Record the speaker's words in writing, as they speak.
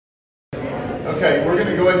Okay, we're going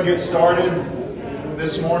to go ahead and get started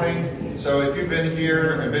this morning. So if you've been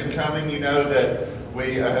here and been coming, you know that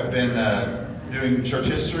we have been doing church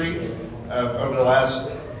history over the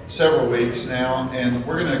last several weeks now. And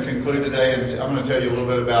we're going to conclude today, and I'm going to tell you a little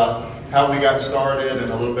bit about how we got started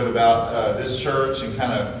and a little bit about this church and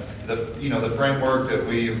kind of the framework that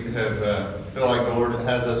we have feel like the Lord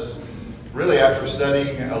has us really after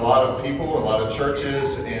studying a lot of people, a lot of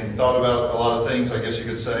churches, and thought about a lot of things, I guess you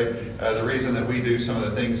could say, the reason that we do some of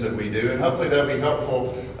the things that we do. And hopefully that'll be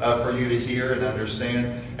helpful for you to hear and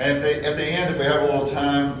understand. And at the end, if we have a little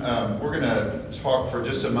time, we're going to talk for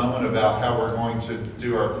just a moment about how we're going to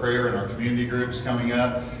do our prayer in our community groups coming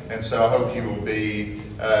up. And so I hope you will be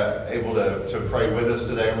able to pray with us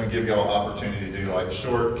today. And we give you all opportunity to do like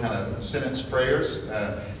short kind of sentence prayers.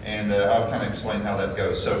 And I'll kind of explain how that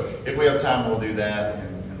goes. So if we have time, we'll do that,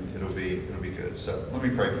 and it'll be good. So let me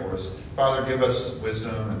pray for us. Father, give us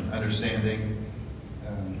wisdom and understanding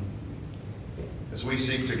as we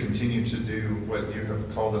seek to continue to do what you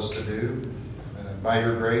have called us to do by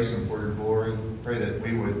your grace and for your glory. Pray that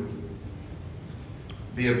we would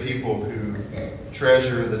be a people who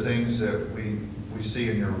treasure the things that we see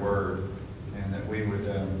in your word, and that we would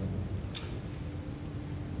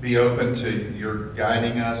be open to your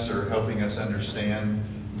guiding us or helping us understand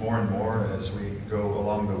more and more as we go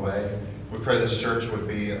along the way. We pray this church would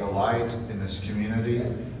be a light in this community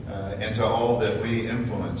and to all that we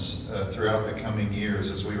influence throughout the coming years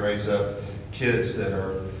as we raise up kids that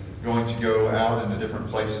are going to go out into different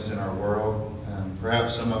places in our world,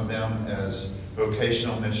 perhaps some of them as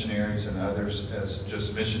vocational missionaries and others as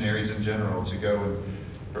just missionaries in general to go and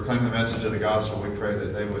proclaim the message of the gospel. We pray that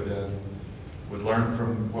they would learn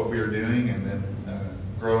from what we are doing and then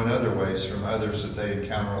grow in other ways from others that they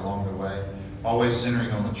encounter along the way, always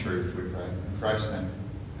centering on the truth, we pray. In Christ's name,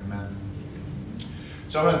 amen.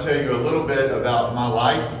 So I'm going to tell you a little bit about my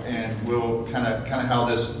life, and we'll kind of how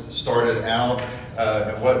this started out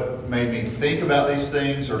and what made me think about these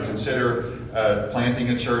things or consider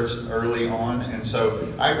planting a church early on. And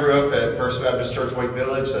so I grew up at First Baptist Church Wake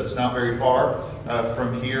Village. That's not very far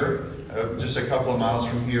from here. Just a couple of miles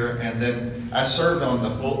from here, and then I served on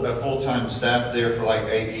the full-time staff there for like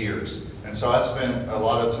 8 years. And so I spent a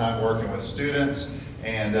lot of time working with students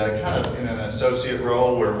and kind of in an associate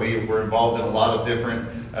role where we were involved in a lot of different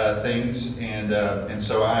things. And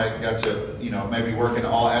so I got to maybe work in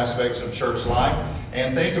all aspects of church life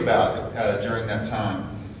and think about it during that time.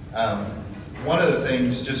 One of the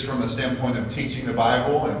things, just from the standpoint of teaching the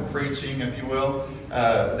Bible and preaching, if you will,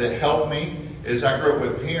 that helped me is I grew up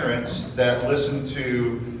with parents that listened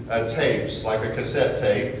to tapes, like a cassette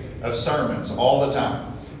tape, of sermons all the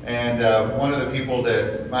time. And one of the people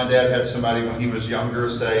that my dad had somebody when he was younger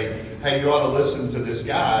say, hey, you ought to listen to this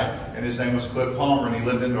guy. And his name was Cliff Palmer, and he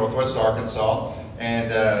lived in Northwest Arkansas.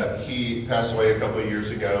 And he passed away a couple of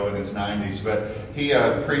years ago in his 90s. But he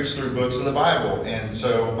preached through books of the Bible. And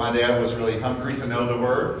so my dad was really hungry to know the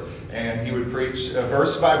Word. And he would preach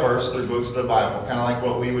verse by verse through books of the Bible, kind of like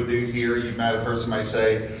what we would do here. You might have heard somebody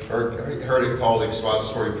say, or heard it called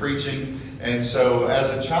expository preaching. And so as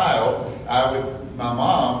a child, my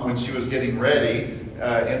mom, when she was getting ready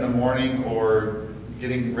in the morning or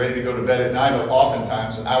getting ready to go to bed at night,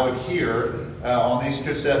 oftentimes I would hear on these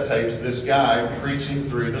cassette tapes this guy preaching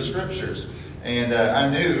through the scriptures. And I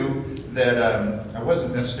knew that I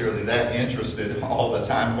wasn't necessarily that interested all the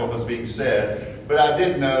time in what was being said, but I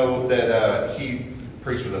did know that he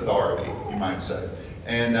preached with authority, you might say.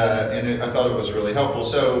 And I thought it was really helpful.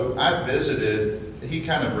 So I visited. He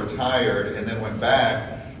kind of retired and then went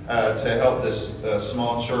back to help this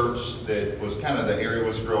small church that was kind of, the area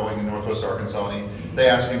was growing in Northwest Arkansas. And they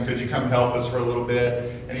asked him, could you come help us for a little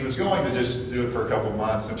bit? And he was going to just do it for a couple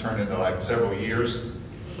months and turn into like several years.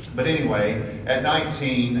 But anyway, at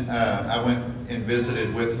 19, I went and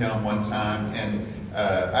visited with him one time, and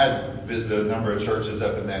I visited a number of churches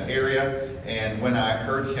up in that area. And when I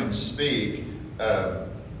heard him speak,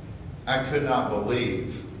 I could not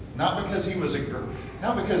believe, not because he was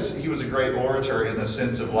a great orator in the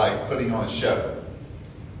sense of like putting on a show,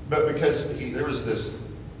 but because there was this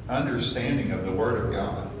understanding of the Word of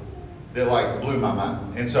God that like blew my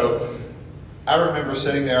mind. And so I remember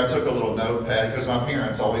sitting there, I took a little notepad, because my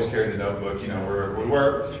parents always carried a notebook, wherever we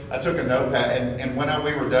were. I took a notepad, and when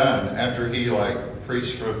we were done, after he like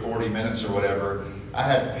preached for 40 minutes or whatever, I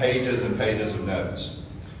had pages and pages of notes.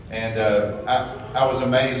 And I was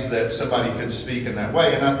amazed that somebody could speak in that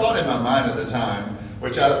way. And I thought in my mind at the time,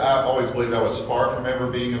 which I always believed I was far from ever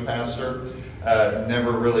being a pastor,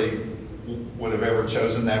 never really would have ever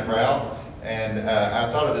chosen that route. And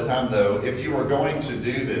I thought at the time, though, if you were going to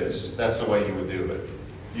do this, that's the way you would do it.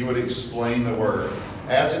 You would explain the Word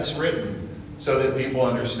as it's written so that people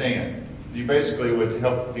understand. You basically would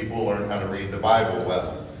help people learn how to read the Bible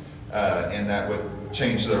well. And that would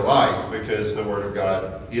change their life because the Word of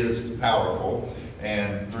God is powerful.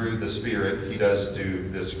 And through the Spirit, He does do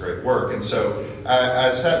this great work. And so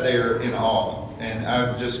I sat there in awe, and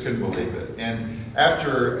I just couldn't believe it. And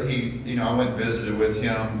after I went and visited with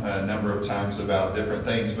him a number of times about different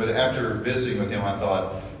things. But after visiting with him, I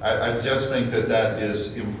thought, I just think that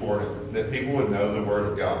is important, that people would know the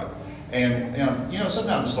Word of God. And,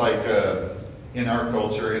 sometimes like in our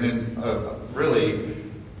culture and in really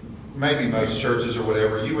maybe most churches or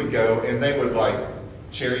whatever, you would go and they would like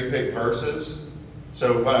cherry pick verses.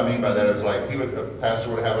 So what I mean by that is like a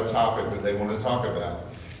pastor would have a topic that they want to talk about.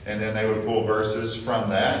 And then they would pull verses from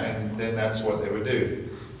that, and then that's what they would do.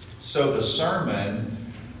 So the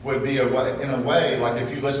sermon would be, in a way, like if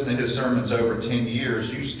you listen to his sermons over 10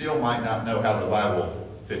 years, you still might not know how the Bible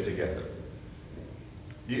fit together.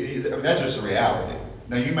 That's just a reality.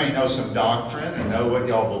 Now, you may know some doctrine and know what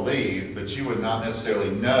y'all believe, but you would not necessarily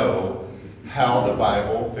know how the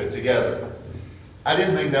Bible fit together. I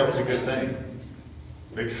didn't think that was a good thing,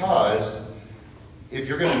 because if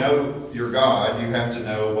you're going to know your God, you have to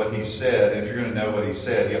know what He said. And if you're going to know what He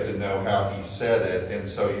said, you have to know how He said it. And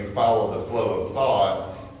so you follow the flow of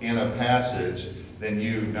thought in a passage, then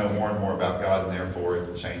you know more and more about God, and therefore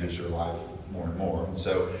it changes your life more and more. And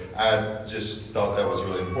so I just thought that was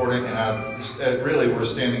really important. And really we're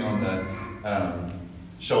standing on the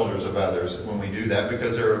shoulders of others when we do that,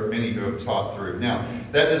 because there are many who have taught through. Now,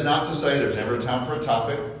 that is not to say there's never a time for a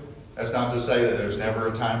topic. That's not to say that there's never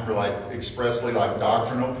a time for expressly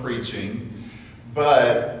doctrinal preaching.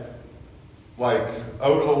 But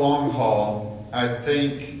over the long haul, I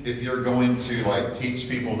think if you're going to teach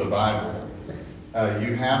people the Bible,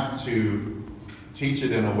 you have to teach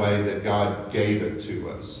it in a way that God gave it to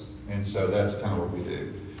us. And so that's kind of what we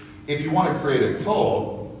do. If you want to create a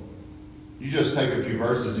cult, you just take a few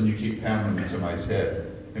verses and you keep pounding them in somebody's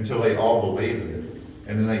head until they all believe it.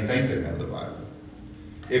 And then they think they know the Bible.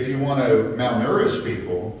 If you want to malnourish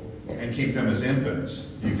people and keep them as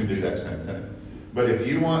infants, you can do that same thing. But if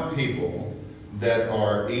you want people that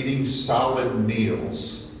are eating solid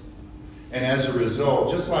meals, and as a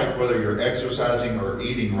result, just like whether you're exercising or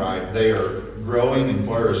eating right, they are growing and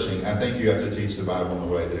flourishing, I think you have to teach the Bible in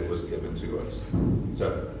the way that it was given to us.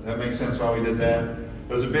 So that makes sense why we did that?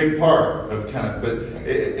 It was a big part of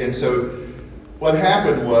and so what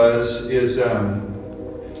happened is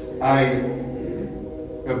I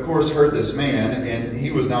of course heard this man, and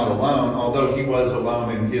he was not alone, although he was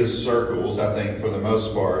alone in his circles, I think, for the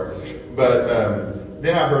most part. But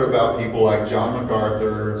then I heard about people like John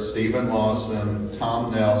MacArthur, Stephen Lawson,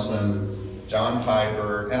 Tom Nelson, John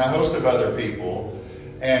Piper, and a host of other people,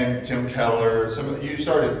 and Tim Keller. You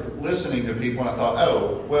started listening to people, and I thought,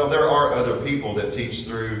 oh, well, there are other people that teach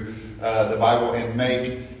through the Bible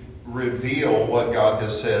and reveal what God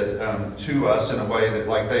has said to us in a way that,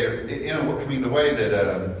 the way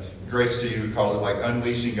that Grace to You calls it,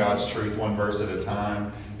 unleashing God's truth one verse at a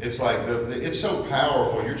time. It's it's so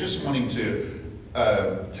powerful. You're just wanting to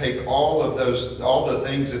take all the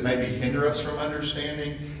things that maybe hinder us from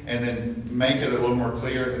understanding, and then make it a little more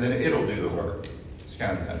clear, and then it'll do the work. It's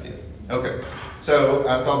kind of the idea. Okay, so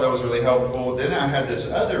I thought that was really helpful. Then I had this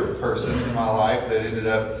other person in my life that ended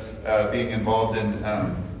up being involved in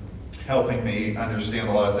helping me understand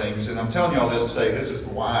a lot of things. And I'm telling you all this to say this is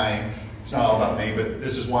why, it's not all about me, but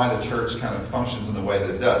this is why the church kind of functions in the way that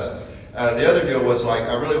it does. The other deal was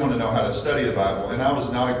I really want to know how to study the Bible, and I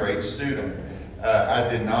was not a great student. I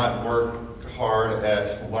did not work hard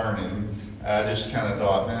at learning. I just kind of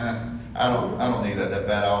thought, I don't need that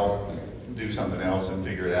bad. I'll do something else and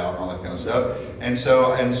figure it out and all that kind of stuff. And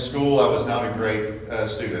so in school, I was not a great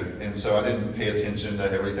student. And so I didn't pay attention to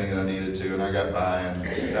everything that I needed to, and I got by,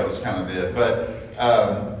 and that was kind of it. But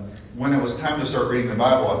when it was time to start reading the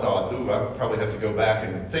Bible, I thought, I probably have to go back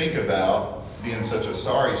and think about being such a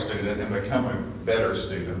sorry student and become a better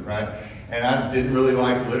student, right? And I didn't really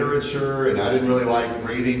like literature, and I didn't really like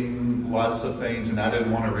reading lots of things, and I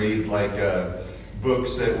didn't want to read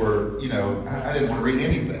books that were, I didn't want to read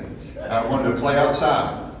anything. I wanted to play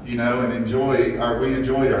outside, and we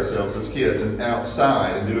enjoyed ourselves as kids and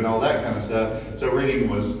outside and doing all that kind of stuff. So reading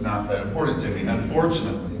was not that important to me,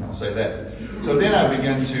 unfortunately, and I'll say that. So then I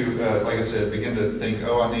began to think,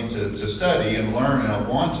 I need to study and learn, and I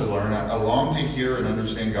want to learn. I long to hear and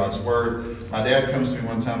understand God's Word. My dad comes to me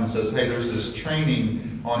one time and says, hey, there's this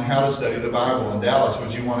training on how to study the Bible in Dallas.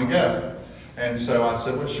 Would you want to go? And so I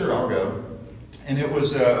said, well, sure, I'll go. And it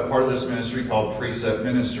was a part of this ministry called Precept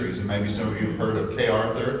Ministries. And maybe some of you have heard of K.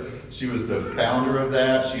 Arthur. She was the founder of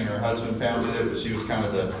that. She and her husband founded it, but she was kind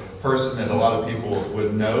of the person that a lot of people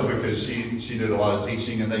would know because she did a lot of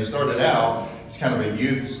teaching. And they started out, it's kind of a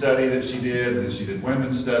youth study that she did, and then she did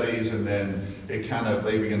women's studies, and then they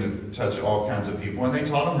began to touch all kinds of people. And they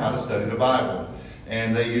taught them how to study the Bible.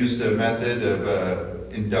 And they used a method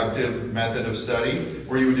of inductive method of study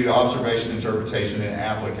where you would do observation, interpretation, and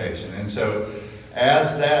application. And so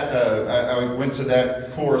as I went to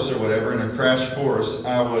that course or whatever, in a crash course,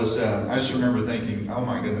 I just remember thinking, oh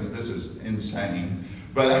my goodness, this is insane.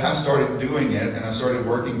 But I started doing it, and I started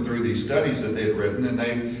working through these studies that they had written, and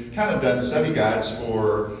they've kind of done study guides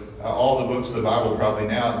for all the books of the Bible probably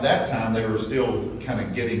now. At that time, they were still kind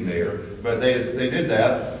of getting there, but they did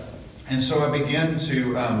that. And so I began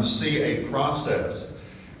to see a process.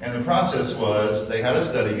 And the process was, they had a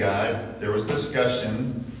study guide, there was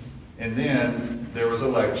discussion, and then there was a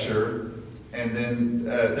lecture, and then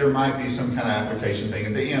there might be some kind of application thing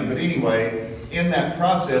at the end. But anyway, in that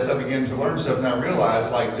process, I began to learn stuff, and I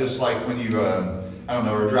realized, just like when you,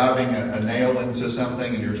 are driving a nail into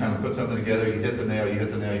something, and you're trying to put something together, you hit the nail, you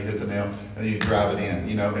hit the nail, you hit the nail, and then you drive it in,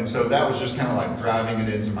 And so that was just kind of like driving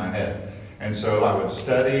it into my head. And so I would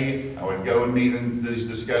study, I would go and meet in these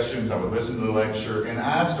discussions, I would listen to the lecture, and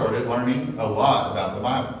I started learning a lot about the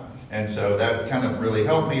Bible. And so that kind of really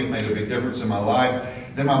helped me. It made a big difference in my life.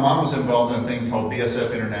 Then my mom was involved in a thing called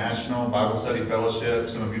BSF International, Bible Study Fellowship.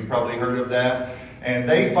 Some of you have probably heard of that. And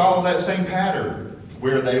they follow that same pattern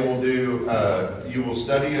where they will do, you will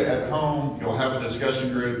study at home, you'll have a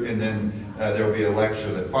discussion group, and then there will be a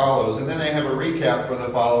lecture that follows. And then they have a recap for the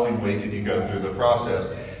following week, and you go through the process.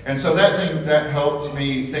 And so that helped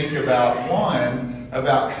me think about, one,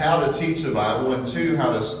 about how to teach the Bible, and two,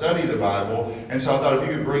 how to study the Bible. And so I thought if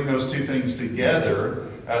you could bring those two things together,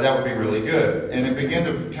 that would be really good. And it began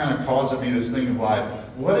to kind of cause in me this thing of like,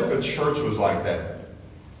 what if a church was like that?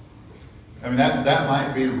 I mean, that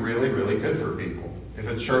might be really, really good for people if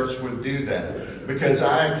a church would do that. Because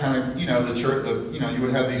I kind of, the church, you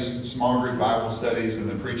would have these small group Bible studies and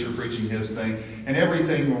the preacher preaching his thing, and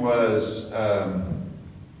everything was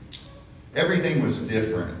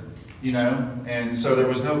different, and so there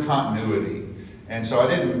was no continuity. And so I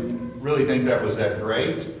didn't really think that was that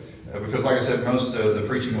great because, like I said, most of the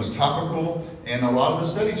preaching was topical, and a lot of the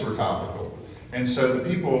studies were topical. And so the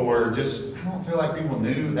people were just, I don't feel like people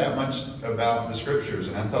knew that much about the scriptures,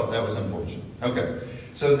 and I thought that was unfortunate. Okay,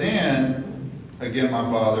 so then, again, my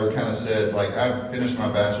father kind of said, I finished my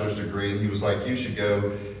bachelor's degree, and he was like, you should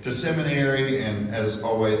go to seminary. And as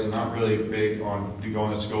always, I'm not really big on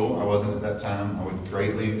going to school. I wasn't at that time. I would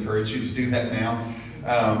greatly encourage you to do that now.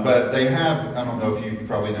 But they have, I don't know if you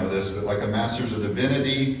probably know this, but like a Master's of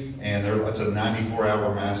Divinity, and it's a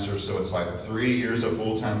 94-hour master's, so it's like 3 years of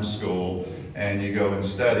full-time school, and you go and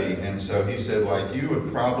study. And so he said, you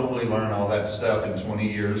would probably learn all that stuff in 20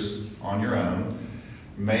 years on your own.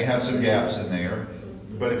 May have some gaps in there,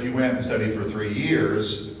 but if you went and studied for 3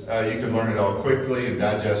 years, you could learn it all quickly and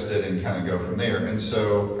digest it and kind of go from there. And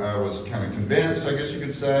so I was kind of convinced, I guess you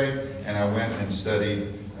could say, and I went and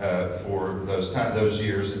studied for those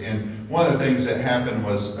years. And one of the things that happened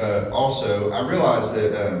was also, I realized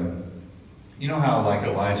that, you know how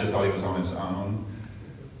Elijah thought he was on his own,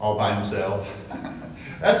 all by himself?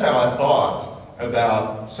 That's how I thought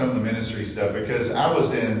about some of the ministry stuff, because I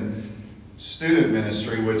was in student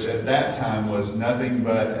ministry, which at that time was nothing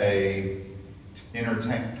but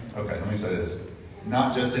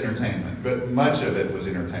not just entertainment, but much of it was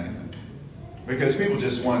entertainment. Because people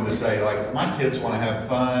just wanted to say, my kids want to have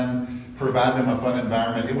fun, provide them a fun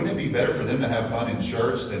environment. Wouldn't it be better for them to have fun in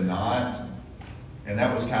church than not? And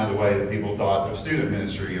that was kind of the way that people thought of student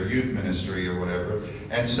ministry or youth ministry or whatever.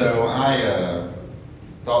 And so I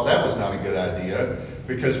thought that was not a good idea,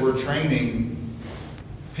 because we're training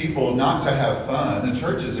people not to have fun. The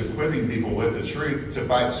church is equipping people with the truth to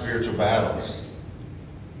fight spiritual battles.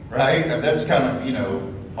 Right? And that's kind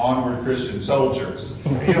of, onward Christian soldiers.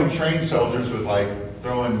 And you don't train soldiers with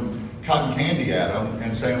throwing cotton candy at them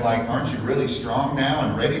and saying aren't you really strong now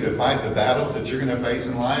and ready to fight the battles that you're going to face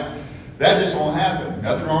in life? That just won't happen.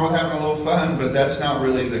 Nothing wrong with having a little fun, but that's not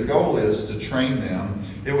really the goal, is to train them.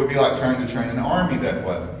 It would be like trying to train an army that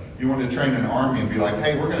way. You want to train an army and be like,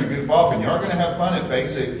 hey, we're going to goof off and y'all are going to have fun at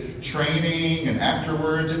basic training, and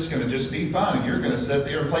afterwards it's going to just be fun. And you're going to sit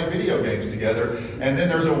there and play video games together. And then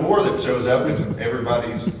there's a war that shows up and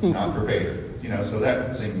everybody's not prepared. So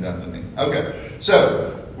that seemed done to me. Okay,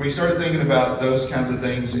 so we started thinking about those kinds of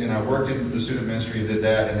things, and I worked in the student ministry and did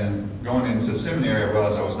that. And then going into seminary, I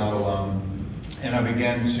realized I was not alone. And I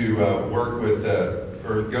began to work with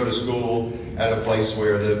or go to school at a place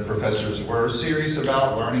where the professors were serious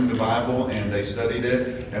about learning the Bible, and they studied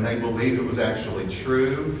it, and they believed it was actually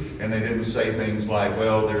true, and they didn't say things like,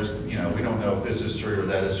 well, there's, we don't know if this is true or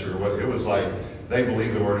that is true. What it was like, they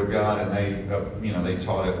believed the Word of God, and they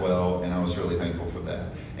taught it well, and I was really thankful for that,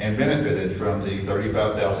 and benefited from the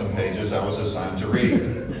 35,000 pages I was assigned to read.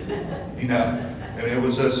 And it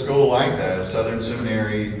was a school like that, Southern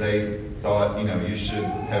Seminary. They thought, you should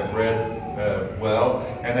have read well,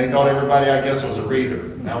 and they thought everybody, I guess, was a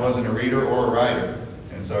reader. I wasn't a reader or a writer,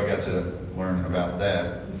 and so I got to learn about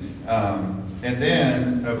that. And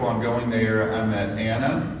then, upon going there, I met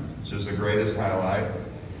Anna, which is the greatest highlight,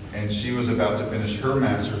 and she was about to finish her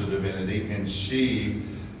Master's of Divinity, and she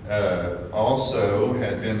also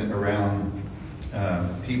had been around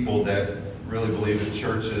people that really believed that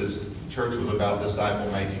church was about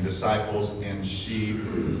making disciples, and she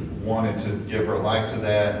wanted to give her life to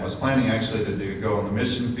that, and was planning actually to go on the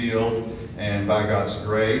mission field. And by God's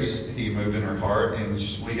grace, He moved in her heart, and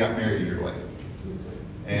we got married a year later.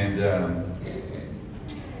 And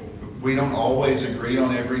we don't always agree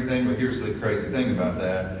on everything, but here's the crazy thing about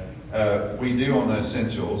that. We do on the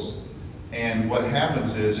essentials. And what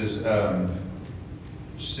happens is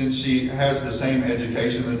since she has the same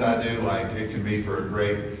education as I do, like it can be for a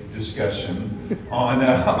great discussion on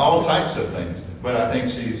all types of things. But I think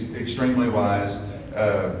she's extremely wise,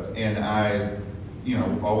 and I,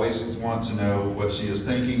 always want to know what she is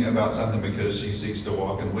thinking about something, because she seeks to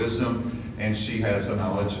walk in wisdom, and she has the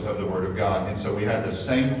knowledge of the Word of God. And so we had the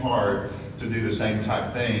same heart to do the same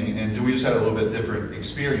type thing, and we just had a little bit different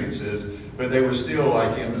experiences, but they were still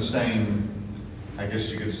like in the same, I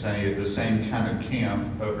guess you could say, the same kind of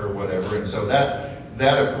camp or whatever. And so that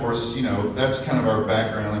of course, that's kind of our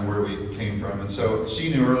background and where we came from. And so she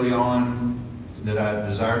knew early on that I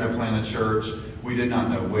desired to plant a church. We did not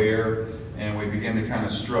know where, and we began to kind of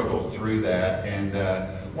struggle through that. And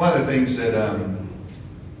one of the things that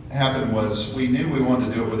happened was we knew we wanted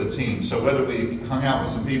to do it with a team. So whether we hung out with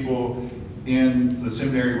some people in the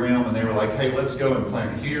seminary realm and they were like, hey, let's go and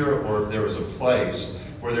plant here, or if there was a place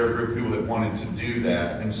where there were a group of people that wanted to do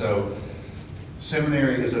that. And so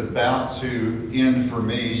seminary is about to end for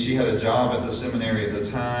me. She had a job at the seminary at the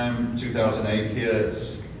time. 2008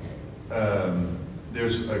 hits.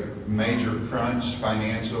 There's a major crunch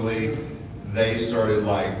financially. They started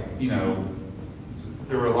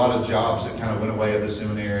there were a lot of jobs that kind of went away at the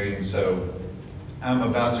seminary. And so I'm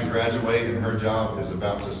about to graduate, and her job is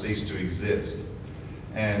about to cease to exist.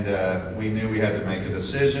 And we knew we had to make a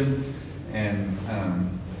decision. And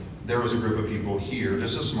there was a group of people here,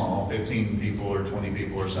 just a small, 15 people or 20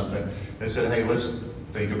 people or something, that said, hey, let's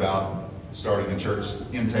think about starting a church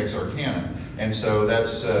in Texarkana. And so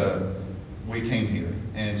that's, we came here.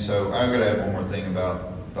 And so I've got to add one more thing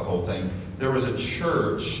about the whole thing. There was a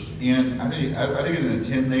church I didn't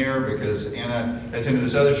attend there because Anna attended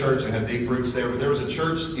this other church and had deep roots there, but there was a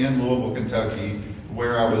church in Louisville, Kentucky,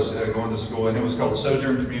 where I was going to school, and it was called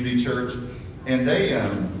Sojourn Community Church. And they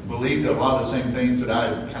believed a lot of the same things that I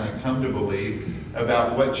had kind of come to believe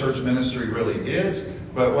about what church ministry really is.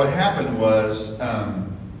 But what happened was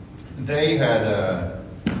they had a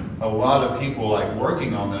lot of people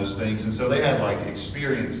working on those things. And so they had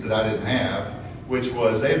experience that I didn't have, which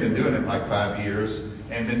was they had been doing it 5 years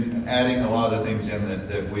and been adding a lot of the things in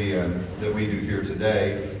that we do here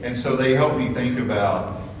today. And so they helped me think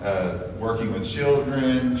about working with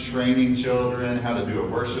children, training children, how to do a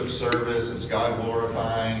worship service, is God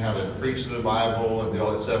glorifying, how to preach the Bible and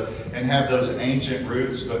all that stuff, and have those ancient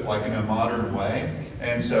roots, but in a modern way.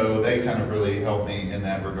 And so they kind of really helped me in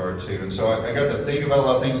that regard too. And so I got to think about a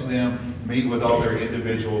lot of things with them, meet with all their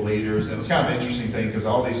individual leaders. And it's kind of an interesting thing because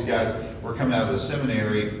all these guys were coming out of the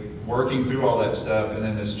seminary, working through all that stuff, and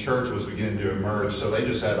then this church was beginning to emerge. So they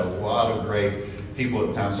just had a lot of great people at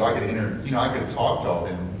the time, so I could I could talk to all of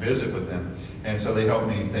them, visit with them, and so they helped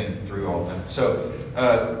me think through all that. So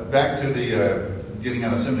back to the getting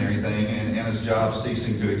out of seminary thing and Anna's job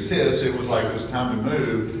ceasing to exist. It was it was time to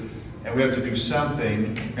move, and we had to do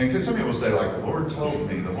something. And because some people say the Lord told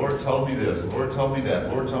me this, the Lord told me that,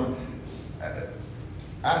 the Lord told me.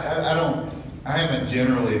 I haven't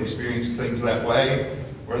generally experienced things that way,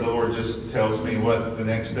 where the Lord just tells me what the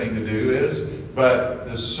next thing to do is. But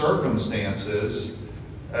the circumstances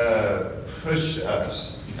push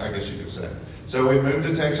us, I guess you could say. So we moved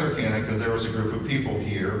to Texarkana because there was a group of people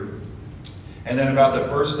here. And then about the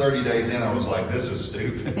first 30 days in, I was like, this is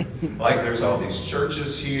stupid. There's all these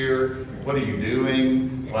churches here. What are you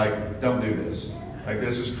doing? Don't do this.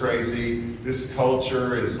 This is crazy. This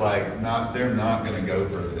culture is they're not going to go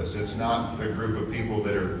for this. It's not a group of people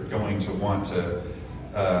that are going to want to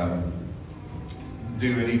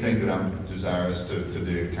do anything that I'm desirous to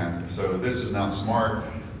do, kind of. So this is not smart.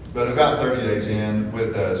 But about 30 days in,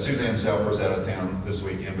 with Suzanne Selfer's out of town this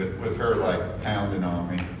weekend, but with her like pounding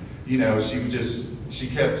on me, you know, she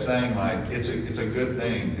kept saying like, it's a good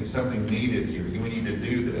thing. It's something needed here. We need to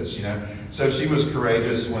do this, you know. So she was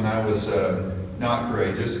courageous when I was not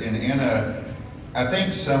courageous. And Anna, I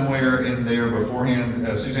think somewhere in there beforehand,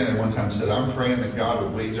 Suzanne at one time said, I'm praying that God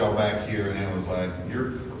would lead y'all back here. And Anna was like,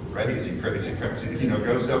 you're crazy. You know,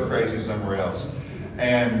 go so crazy somewhere else.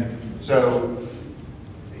 And so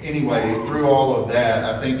anyway, through all of that,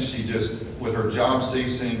 I think she just, with her job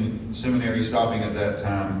ceasing, seminary stopping at that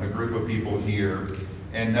time, a group of people here,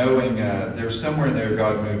 and knowing there's somewhere in there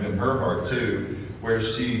God moved in her heart too, where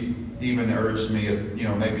she even urged me, you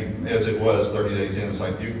know, maybe as it was 30 days in, it's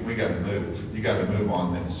like, we got to move. You got to move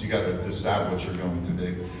on this. You got to decide what you're going to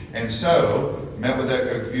do. And so, met with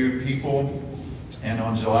a few people, and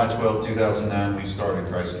on July 12, 2009, we started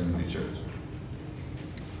Christ Community Church.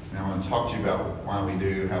 Now, I want to talk to you about why we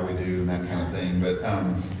do, how we do, and that kind of thing. But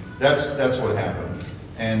that's what happened.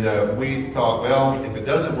 And we thought, well, if it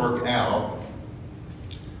doesn't work out,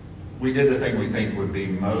 we did the thing we think would be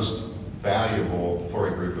most valuable for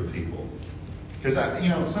a group of people. Because, you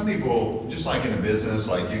know, some people, just like in a business,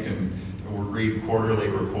 like you can read quarterly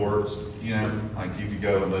reports, you know, like you could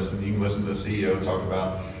go and listen, you can listen to the CEO talk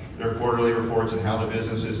about their quarterly reports and how the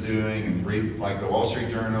business is doing, and read like the Wall Street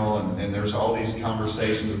Journal, and there's all these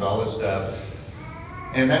conversations about all this stuff.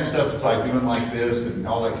 And that stuff is like doing like this and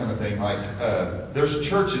all that kind of thing. Like there's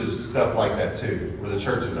churches stuff like that too, where the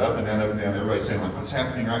church is up and down, everybody's saying like, what's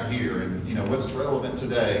happening right here, and you know, what's relevant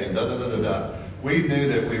today, and da-da-da-da-da. We knew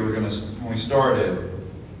that we were going to, when we started,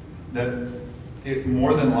 that it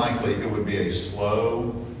more than likely it would be a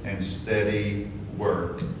slow and steady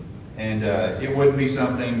work. And it wouldn't be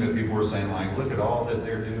something that people were saying like, look at all that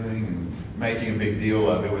they're doing and making a big deal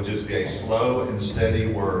of. It would just be a slow and steady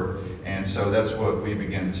work. And so that's what we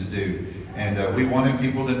began to do. And we wanted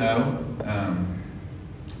people to know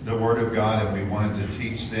the Word of God, and we wanted to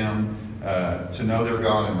teach them to know their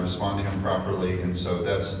God and respond to Him properly. And so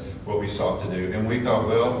that's what we sought to do. And we thought,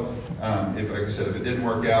 well, if, like I said, if it didn't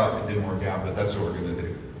work out, it didn't work out, but that's what we're going to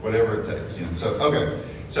do, whatever it takes. You know. So, okay.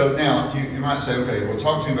 So now you might say, okay, well,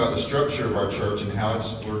 talk to me about the structure of our church and how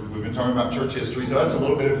we've been talking about church history. So that's a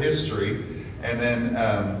little bit of history. And then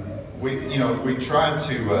we try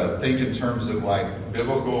to think in terms of like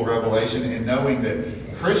biblical revelation, and knowing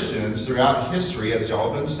that Christians throughout history, as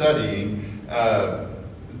y'all been studying,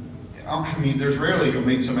 I mean, there's rarely you'll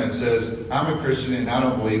meet somebody that says, I'm a Christian and I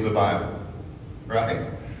don't believe the Bible, right?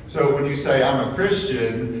 So when you say, I'm a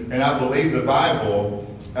Christian and I believe the Bible,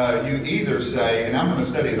 you either say, and I'm going to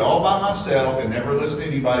study it all by myself and never listen to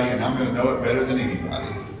anybody, and I'm going to know it better than anybody,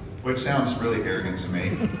 which sounds really arrogant to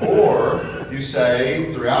me. Or you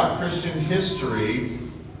say, throughout Christian history,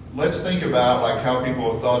 let's think about like how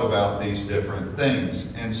people have thought about these different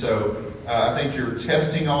things. And so I think you're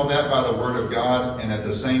testing all that by the Word of God, and at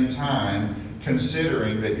the same time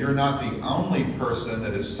considering that you're not the only person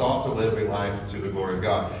that has sought to live a life to the glory of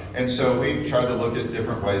God. And so we tried to look at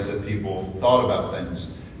different ways that people thought about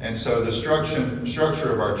things. And so the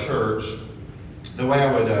structure of our church, the way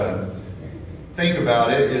I would think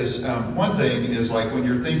about it is, one thing is like when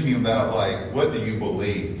you're thinking about like, what do you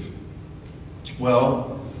believe?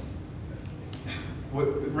 Well,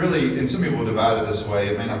 really, and some people divide it this way,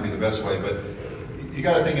 it may not be the best way, but you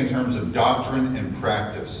got to think in terms of doctrine and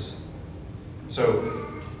practice. So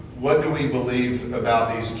what do we believe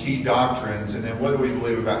about these key doctrines, and then what do we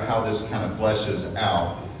believe about how this kind of fleshes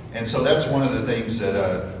out? And so that's one of the things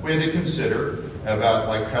that we had to consider about,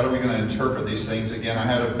 like, how are we going to interpret these things? Again, I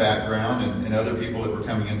had a background, and other people that were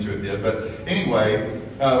coming into it did. But anyway,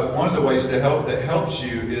 one of the ways that helps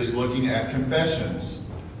you is looking at confessions.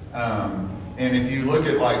 And if you look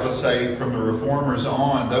at, like, let's say from the Reformers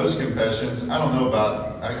on, those confessions, I don't know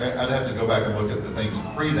about, I'd have to go back and look at the things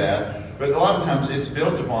pre that, but a lot of times it's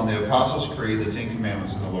built upon the Apostles' Creed, the Ten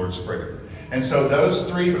Commandments, and the Lord's Prayer. And so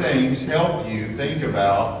those three things help you think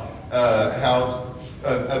about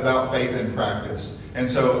about faith and practice. And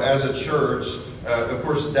so as a church, of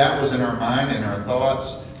course, that was in our mind and our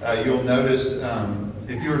thoughts. You'll notice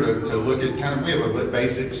if you were to look at kind of, we have a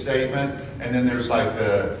basic statement, and then there's like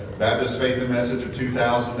the Baptist Faith and Message of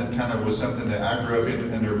 2000 that kind of was something that I grew up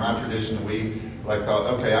in under my tradition. We like thought,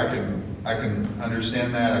 okay, I can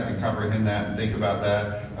understand that, I can comprehend that and think about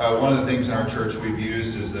that. One of the things in our church we've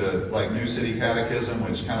used is the like New City Catechism,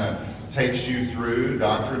 which kind of takes you through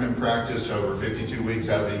doctrine and practice over 52 weeks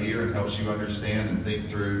out of the year and helps you understand and think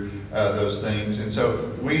through those things. And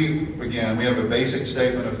so we have a basic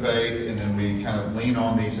statement of faith, and then we kind of lean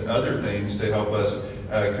on these other things to help us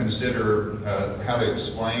consider how to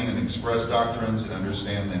explain and express doctrines and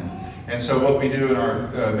understand them. And so what we do in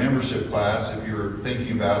our membership class, if you're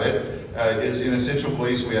thinking about it, is in essential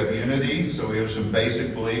beliefs we have unity. So we have some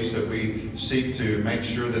basic beliefs that we seek to make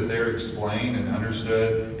sure that they're explained and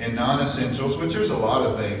understood. In non-essentials, which there's a lot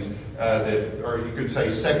of things that, or you could say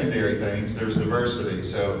secondary things, there's diversity.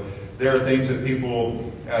 So there are things that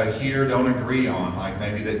people here don't agree on, like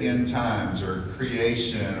maybe the end times or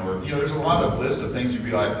creation, or there's a lot of lists of things you'd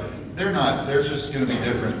be like, there's just going to be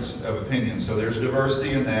difference of opinion. So there's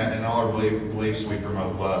diversity in that, and all our beliefs we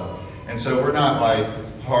promote love. And so we're not like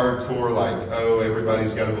hardcore, like, oh,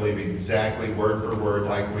 everybody's got to believe exactly word for word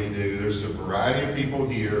like we do. There's a variety of people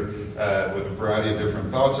here with a variety of different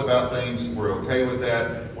thoughts about things. We're okay with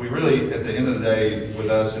that. We really, at the end of the day, with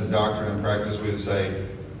us in doctrine and practice, we would say,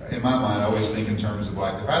 in my mind, I always think in terms of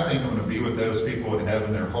like, if I think I'm going to be with those people in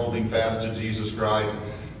heaven, they're holding fast to Jesus Christ,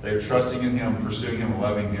 they're trusting in Him, pursuing Him, and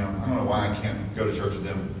loving Him, I don't know why I can't go to church with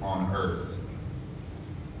them on earth.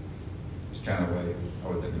 It's kind of the way I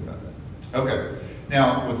would think about that. Okay.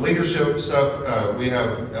 Now, with leadership stuff, we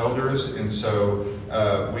have elders, and so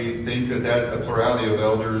we think that a plurality of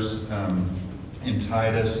elders in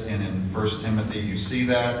Titus and in 1 Timothy, you see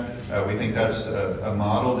that. We think that's a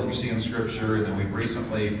model that you see in Scripture, and then we've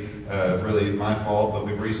recently, really my fault, but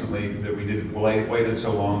we've recently, that we waited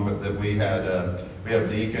so long, but that we have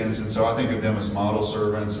deacons, and so I think of them as model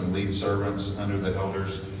servants and lead servants under the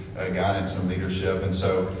elders' guidance and leadership, and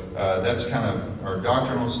so that's kind of our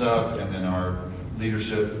doctrinal stuff, and then our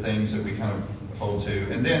leadership things that we kind of hold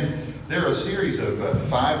to. And then there are a series of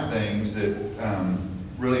 5 things that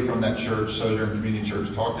really from that church, Sojourn Community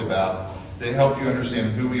Church, talked about that help you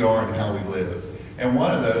understand who we are and how we live. And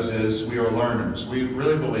one of those is we are learners. We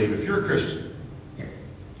really believe if you're a Christian,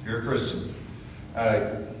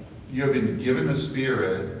 you have been given the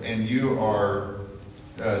Spirit, and you are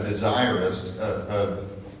desirous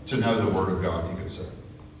to know the Word of God, you could say.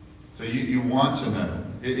 So you want to know.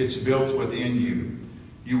 It's built within you.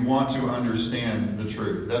 You want to understand the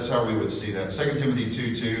truth. That's how we would see that. 2 Timothy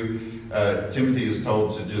 2:2, Timothy is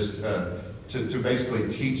told to just to basically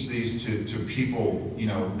teach these to people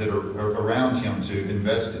that are around him, to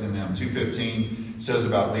invest in them. 2:15 says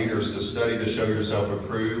about leaders to study to show yourself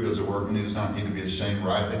approved as a workman who does not need to be ashamed,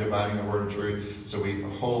 rightly dividing the word of truth. So we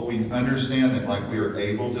understand that like we are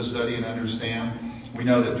able to study and understand. We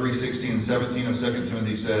know that 3:16 and 17 of 2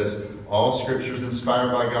 Timothy says, all Scripture is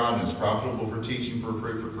inspired by God and is profitable for teaching, for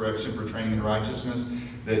reproof, for correction, for training in righteousness,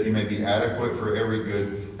 that you may be adequate for every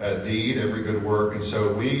good deed, every good work. And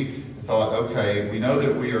so we thought, okay, we know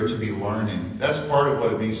that we are to be learning. That's part of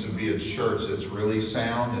what it means to be a church that's really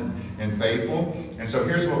sound and faithful. And so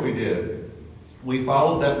here's what we did. We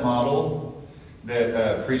followed that model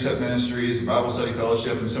that Precept Ministries, Bible Study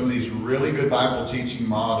Fellowship, and some of these really good Bible teaching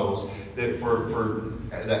models that for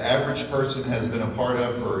the average person has been a part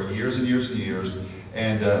of for years and years and years.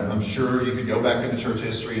 And I'm sure you could go back into church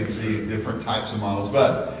history and see different types of models.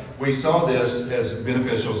 But we saw this as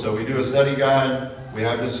beneficial. So we do a study guide. We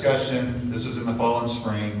have discussion. This is in the fall and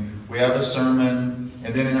spring. We have a sermon.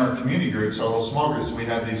 And then in our community groups, our little small groups, we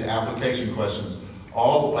have these application questions.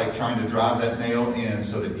 All like trying to drive that nail in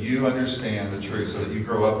so that you understand the truth, so that you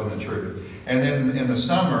grow up in the truth. And then in the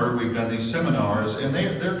summer, we've done these seminars, and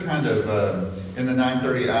they're kind of in the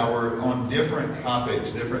 9:30 hour on different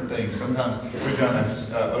topics, different things. Sometimes we've done an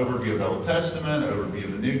overview of the Old Testament, overview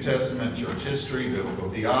of the New Testament, church history, biblical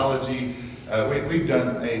theology. We've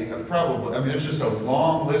done there's just a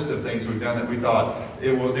long list of things we've done that we thought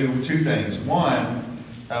it will do 2 things. One,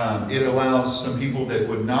 it allows some people that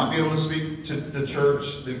would not be able to speak to the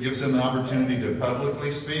church, that gives them an opportunity to publicly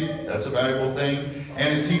speak. That's a valuable thing.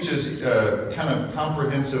 And it teaches kind of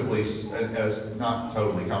comprehensively, as not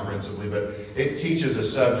totally comprehensively, but it teaches a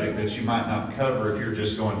subject that you might not cover if you're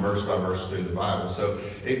just going verse by verse through the Bible. So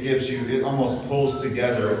it almost pulls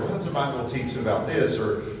together, what does the Bible teach about this?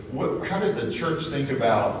 Or how did the church think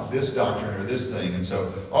about this doctrine or this thing? And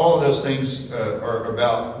so all of those things are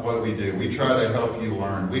about what we do. We try to help you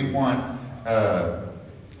learn. We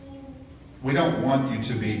don't want you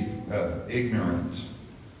to be ignorant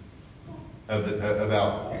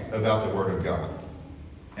about the Word of God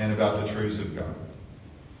and about the truths of God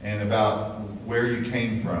and about where you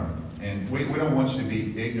came from. And we don't want you to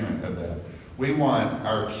be ignorant of that. We want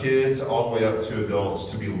our kids all the way up to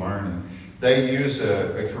adults to be learning. They use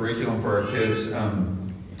a curriculum for our kids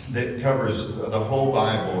that covers the whole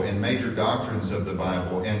Bible and major doctrines of the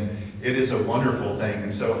Bible. And it is a wonderful thing.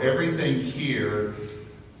 And so everything here,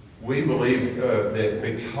 we believe that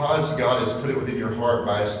because God has put it within your heart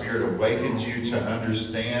by His Spirit, awakened you to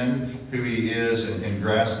understand who He is and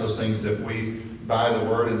grasp those things, that we, by the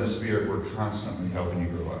Word and the Spirit, we're constantly helping you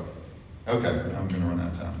grow up. Okay, I'm going to run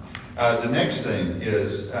out of time. The next thing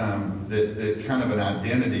is that kind of an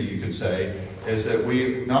identity, you could say, is that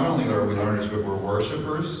we not only are we learners, but we're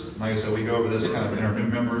worshipers. Like I said, we go over this kind of in our new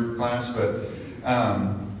member class, but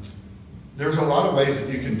there's a lot of ways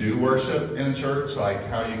that you can do worship in a church, like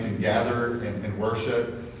how you can gather and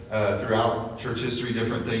worship. Throughout church history,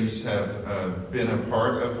 different things have been a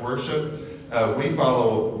part of worship. We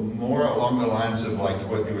follow more along the lines of like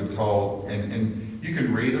what you would call, and you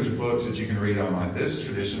can read, there's books that you can read on like this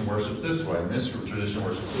tradition worships this way, and this tradition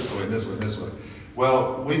worships this way, and this way, and this way.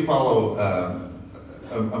 Well, we follow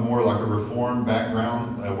a more like a Reformed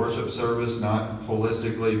background worship service, not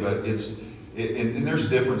holistically, but and there's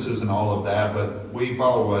differences in all of that, but we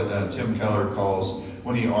follow what Tim Keller calls,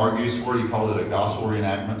 when he argues for it, he called it a gospel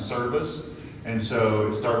reenactment service. And so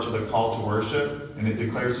it starts with a call to worship, and it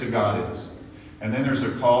declares who God is. And then there's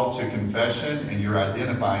a call to confession, and you're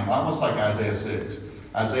identifying, almost like Isaiah 6.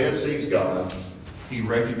 Isaiah sees God. He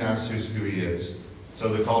recognizes who He is. So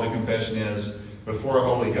the call to confession is, before a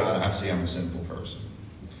holy God, I see I'm a sinful person.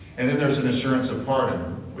 And then there's an assurance of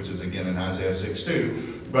pardon, which is again in Isaiah 6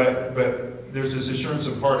 too. But there's this assurance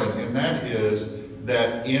of pardon, and that is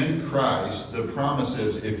that in Christ, the promise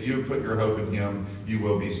is, if you put your hope in Him, you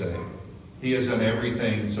will be saved. He has done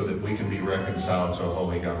everything so that we can be reconciled to a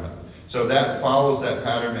holy God. So that follows that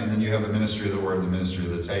pattern, and then you have the ministry of the Word and the ministry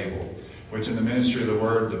of the table, which in the ministry of the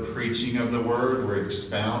Word, the preaching of the Word, we're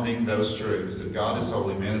expounding those truths, that God is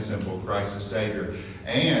holy, man is sinful, Christ is Savior.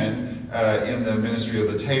 And in the ministry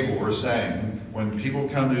of the table, we're saying, when people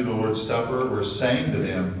come to the Lord's Supper, we're saying to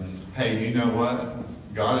them, hey, you know what?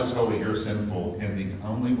 God is holy, you're sinful, and the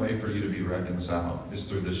only way for you to be reconciled is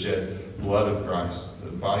through the shed blood of Christ.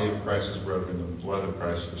 The body of Christ is broken, the blood of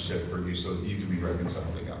Christ was shed for you so that you can be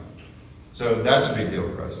reconciled to God. So that's a big deal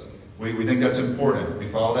for us. We think that's important. We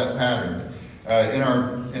follow that pattern. In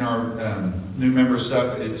our new member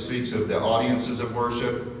stuff, it speaks of the audiences of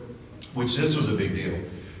worship, which this was a big deal.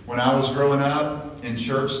 When I was growing up in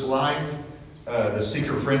church life, the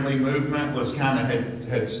seeker-friendly movement was kind of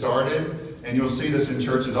had started. And you'll see this in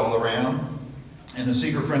churches all around. And the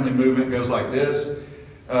seeker-friendly movement goes like this.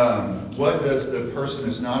 What does the person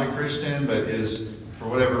that's not a Christian, but is, for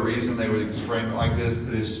whatever reason, they would frame it like this,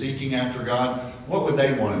 that is seeking after God, what would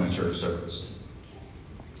they want in a church service?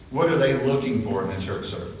 What are they looking for in a church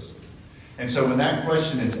service? And so when that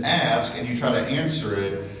question is asked and you try to answer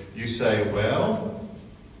it, you say, well,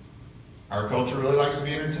 our culture really likes to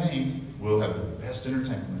be entertained. We'll have the best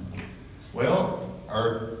entertainment. Well,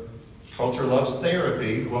 our culture loves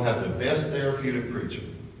therapy. We'll have the best therapeutic preacher.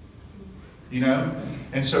 You know?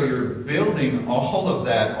 And so you're building all of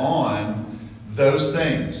that on those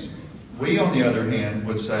things. We, on the other hand,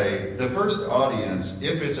 would say the first audience,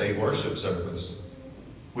 if it's a worship service,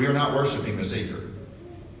 we are not worshiping the seeker.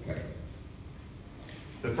 Okay.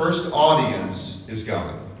 The first audience is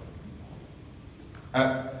God.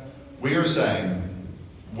 We are saying,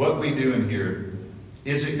 what we do in here,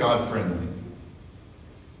 is it God-friendly?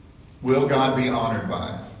 Will God be honored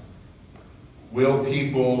by it? Will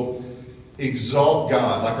people exalt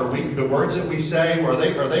God? Like, are we, the words that we say, are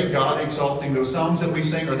they God exalting? Those songs that we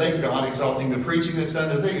sing, are they God exalting? The preaching that's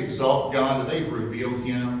done, do they exalt God? Do they reveal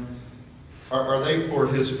Him? Are they for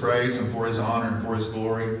His praise and for His honor and for His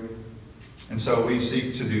glory? And so we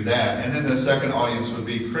seek to do that. And then the second audience would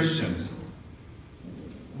be Christians.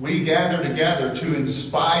 We gather together to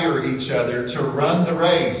inspire each other to run the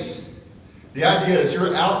race. The idea is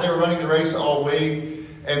you're out there running the race all week,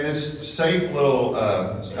 and this safe little,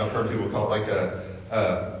 I've heard people call it like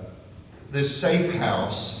this safe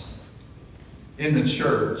house in the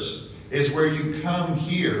church is where you come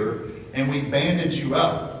here and we bandage you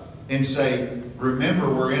up and say, remember,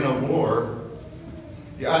 we're in a war.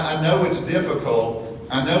 I know it's difficult.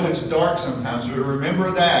 I know it's dark sometimes, but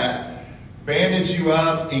remember that. Bandage you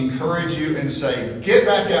up, encourage you, and say, get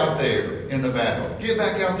back out there in the battle. Get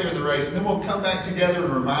back out there in the race. And then we'll come back together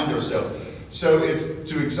and remind ourselves. So it's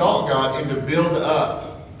to exalt God and to build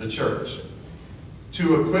up the church.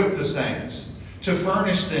 To equip the saints. To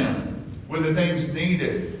furnish them with the things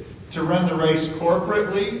needed. To run the race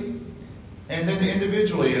corporately and then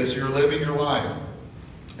individually as you're living your life.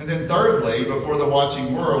 And then thirdly, before the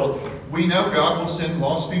watching world, we know God will send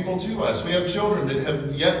lost people to us. We have children that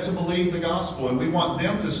have yet to believe the gospel, and we want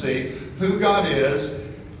them to see who God is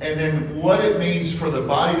and then what it means for the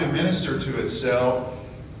body to minister to itself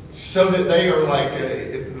so that they are like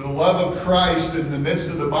the love of Christ in the midst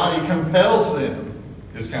of the body compels them.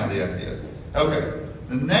 Is kind of the idea. Okay.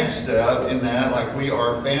 The next step in that, like we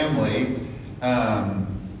are family,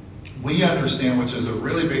 we understand, which is a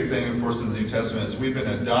really big thing, of course, in the New Testament, is we've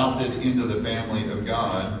been adopted into the family of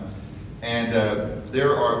God. And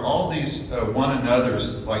there are all these one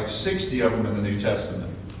another's, like 60 of them in the New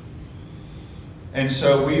Testament. And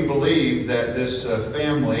so we believe that this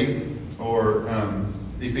family, or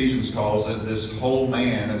Ephesians calls it, this whole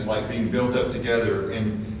man is like being built up together.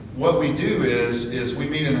 And what we do is we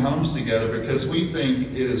meet in homes together because we think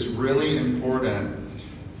it is really important.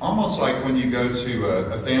 Almost like when you go to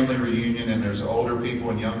a family reunion and there's older people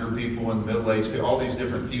and younger people and middle-aged people, all these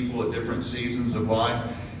different people at different seasons of life.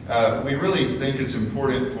 We really think it's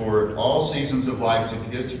important for all seasons of life to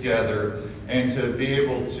get together and to be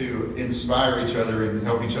able to inspire each other and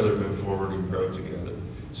help each other move forward and grow together.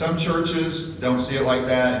 Some churches don't see it like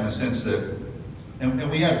that in the sense that,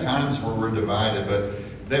 and we have times where we're divided, but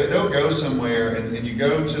they'll go somewhere and you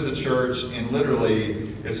go to the church and literally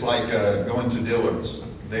it's like going to Dillard's.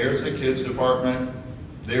 There's the kids department,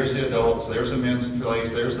 there's the adults, there's the men's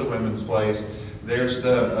place, there's the women's place, there's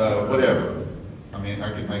the whatever. I mean,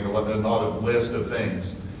 I could make a lot of list of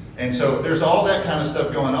things. And so there's all that kind of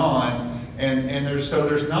stuff going on, and there's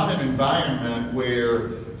not an environment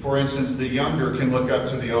where, for instance, the younger can look up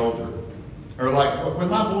to the older. Or like with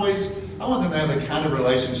my boys, I want them to have the kind of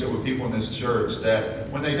relationship with people in this church that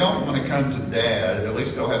when they don't want to come to dad, at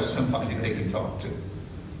least they'll have somebody they can talk to.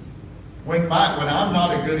 When I'm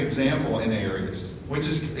not a good example in areas, which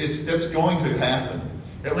is that's going to happen,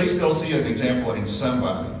 at least they'll see an example in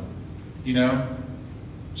somebody. You know?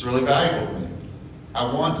 It's really valuable to me. I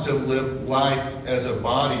want to live life as a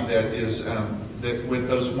body that is that with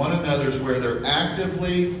those one another's where they're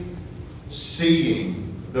actively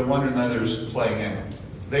seeing the one another's playing out.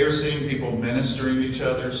 They are seeing people ministering each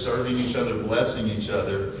other, serving each other, blessing each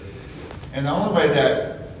other. And the only way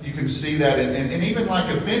that you can see that, and even like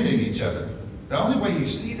offending each other, the only way you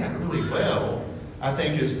see that really well, I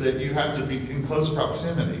think, is that you have to be in close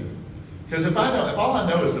proximity. Because if all I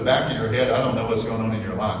know is the back of your head, I don't know what's going on in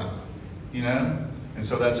your life, you know? And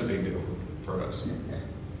so that's a big deal for us.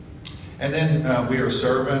 And then we are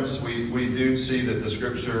servants. We do see that the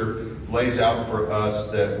Scripture lays out for us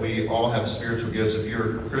that we all have spiritual gifts. If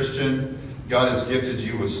you're a Christian, God has gifted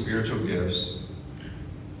you with spiritual gifts.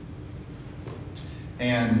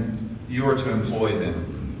 And you are to employ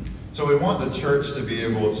them. So we want the church to be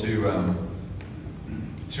able to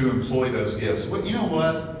employ those gifts. But you know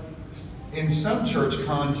what? In some church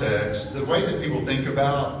contexts, the way that people think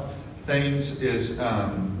about things is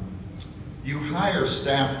you hire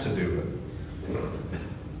staff to do it.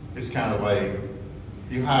 It's kind of the way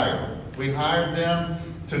you hire them. We hired them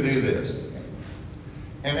to do this.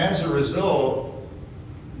 And as a result,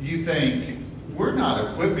 you think, we're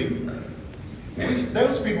not equipping.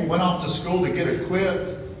 Those people went off to school to get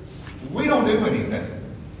equipped. We don't do anything.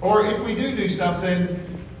 Or if we do something,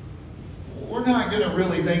 we're not going to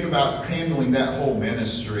really think about handling that whole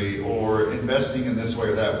ministry or investing in this way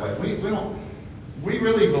or that way. We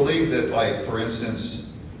really believe that, like, for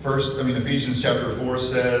instance, Ephesians chapter 4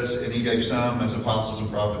 says, and he gave some as apostles and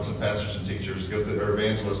prophets and pastors and teachers, or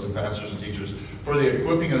evangelists and pastors and teachers, for the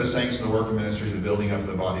equipping of the saints in the work of ministry, the building up of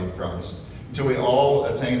the body of Christ, until we all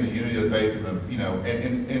attain the unity of the faith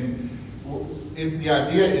and the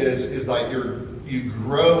idea is like you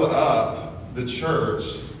grow up the church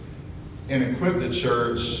and equip the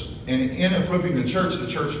church, and in equipping the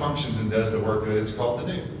church functions and does the work that it's called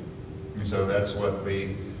to do. And so that's what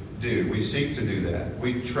we do. We seek to do that.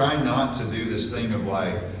 We try not to do this thing of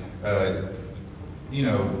like,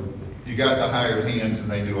 you got the hired hands and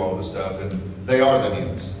they do all the stuff and they are the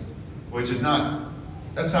hands,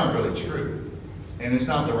 that's not really true. And it's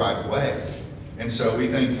not the right way. And so we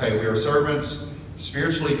think, hey, we are servants,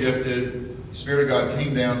 spiritually gifted. The Spirit of God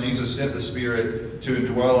came down. Jesus sent the Spirit to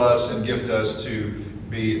indwell us and gift us to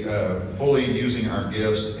be fully using our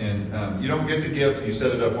gifts. And you don't get the gift and you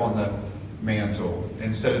set it up on the mantle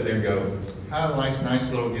and set it there and go, how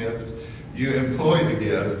nice little gift. You employ the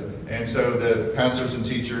gift. And so the pastors and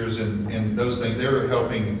teachers and those things, they're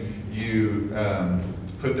helping you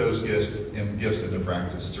put those gifts into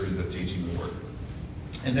practice through the teaching of the Word.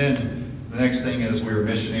 And then the next thing is we're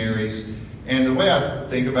missionaries. And the way I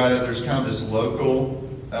think about it, there's kind of this local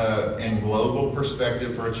and global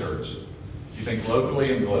perspective for a church. You think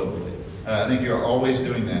locally and globally. I think you're always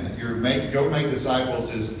doing that. Go make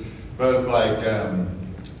disciples is both like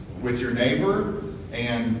with your neighbor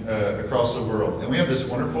and across the world. And we have this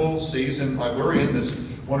wonderful season, like we're in this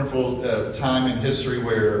wonderful time in history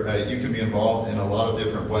where you can be involved in a lot of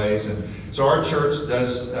different ways. And so our church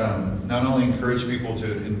does not only encourage people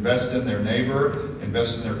to invest in their neighbor,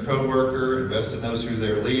 invest in their coworker, invest in those who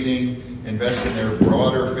they're leading, invest in their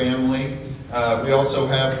broader family. We also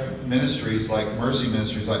have ministries like mercy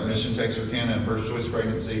ministries like Mission Texarkana and First Choice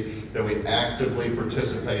Pregnancy that we actively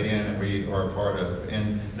participate in and we are a part of.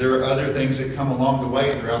 And there are other things that come along the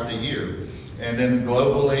way throughout the year. And then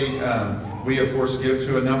globally, we of course give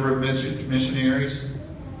to a number of missionaries.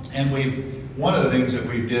 And one of the things that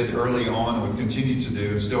we did early on and we've continued to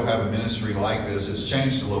do and still have a ministry like this, it's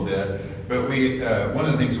changed a little bit. But one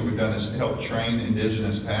of the things that we've done is help train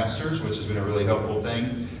indigenous pastors, which has been a really helpful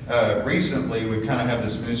thing. Recently, we've kind of had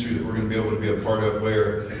this ministry that we're going to be able to be a part of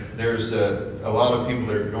where there's a lot of people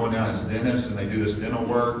that are going down as dentists and they do this dental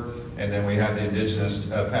work. And then we have the indigenous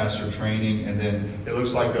pastor training. And then it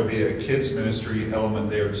looks like there'll be a kids ministry element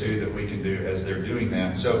there too that we can do as they're doing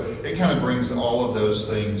that. So it kind of brings all of those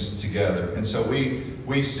things together. And so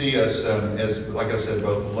we see us as, like I said,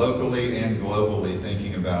 both locally and globally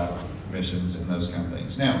thinking about missions and those kind of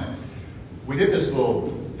things. Now, we did this little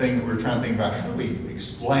thing that we were trying to think about. How do we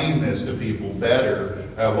explain this to people better,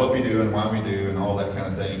 what we do and why we do and all that kind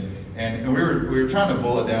of thing. And we were trying to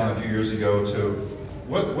boil it down a few years ago to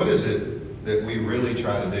what is it that we really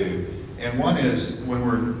try to do. And one is when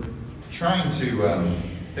we're trying to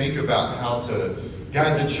think about how to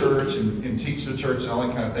guide the church and teach the church and all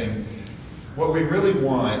that kind of thing, what we really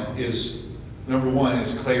want is, number one,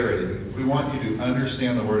 is clarity. We want you to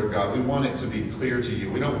understand the Word of God. We want it to be clear to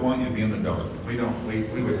you. We don't want you to be in the dark. We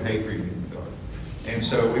would hate for you to be in the dark. And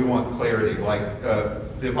so we want clarity. Like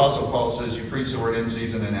the Apostle Paul says, you preach the Word in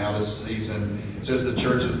season and out of season. It says the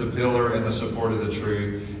church is the pillar and the support of the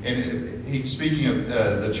truth. And he's speaking of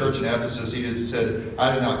the church in Ephesus. He had said,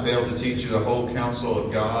 I did not fail to teach you the whole counsel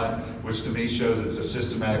of God, which to me shows it's a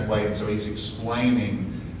systematic way. And so he's explaining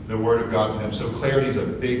the Word of God to them. So clarity is a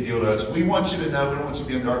big deal to us. We want you to know. We don't want you to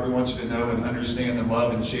be in the dark. We want you to know and understand and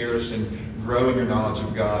love and cherish and grow in your knowledge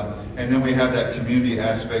of God. And then we have that community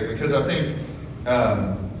aspect, because I think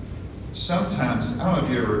sometimes, I don't know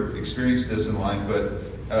if you ever experienced this in life, but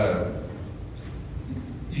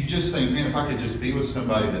you just think, man, if I could just be with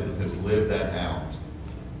somebody that has lived that out.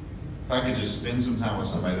 If I could just spend some time with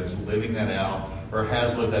somebody that's living that out or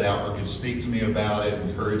has lived that out or could speak to me about it,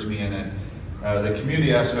 encourage me in it. The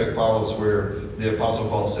community aspect follows where the Apostle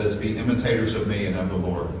Paul says, be imitators of me and of the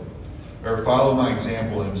Lord. Or follow my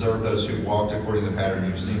example and observe those who walked according to the pattern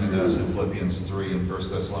you've seen in us in Philippians 3 and 1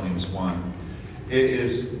 Thessalonians 1. It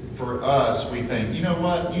is, for us, we think, you know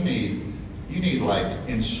what? You need like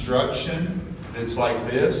instruction that's like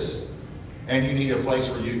this, and you need a place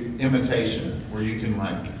where imitation, where you can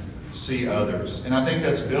like see others. And I think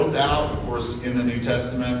that's built out, of course, in the New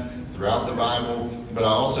Testament, throughout the Bible. But I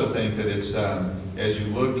also think that it's, as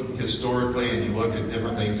you look historically and you look at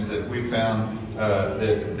different things that we found,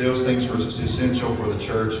 that those things were essential for the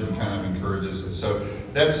church and kind of encourages it. So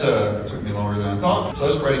that's took me longer than I thought. So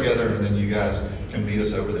let's pray together, and then you guys can meet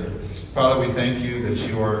us over there. Father, we thank you that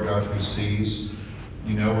you are a God who sees.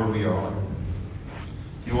 You know where we are.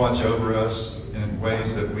 You watch over us in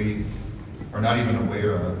ways that we are not even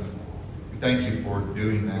aware of. We thank you for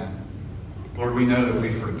doing that. Lord, we know that we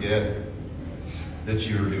forget that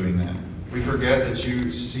you are doing that. We forget that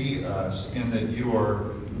you see us and that you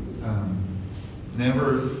are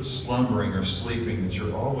never slumbering or sleeping, that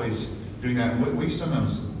you're always doing that. We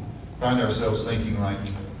sometimes find ourselves thinking like,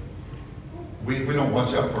 if we don't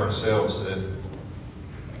watch out for ourselves, that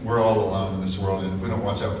we're all alone in this world. And if we don't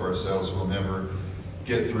watch out for ourselves, we'll never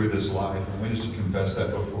get through this life. And we just confess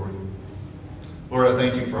that before you. Lord, I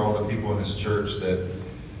thank you for all the people in this church that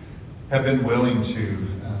have been willing to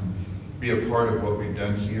be a part of what we've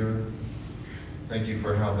done here. Thank you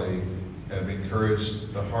for how they have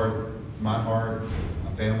encouraged my heart,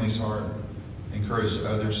 my family's heart, encouraged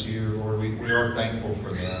others here. Lord, we are thankful for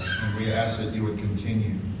that. And we ask that you would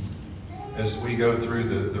continue as we go through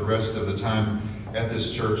the rest of the time at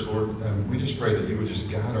this church, Lord. We just pray that you would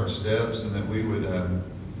just guide our steps and that we would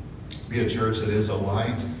be a church that is a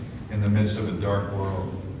light in the midst of a dark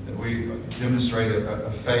world. That we demonstrate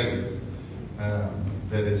a faith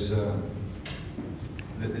that is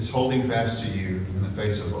holding fast to you in the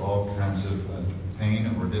face of all kinds of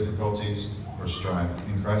pain or difficulties or strife.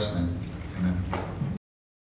 In Christ's name, amen.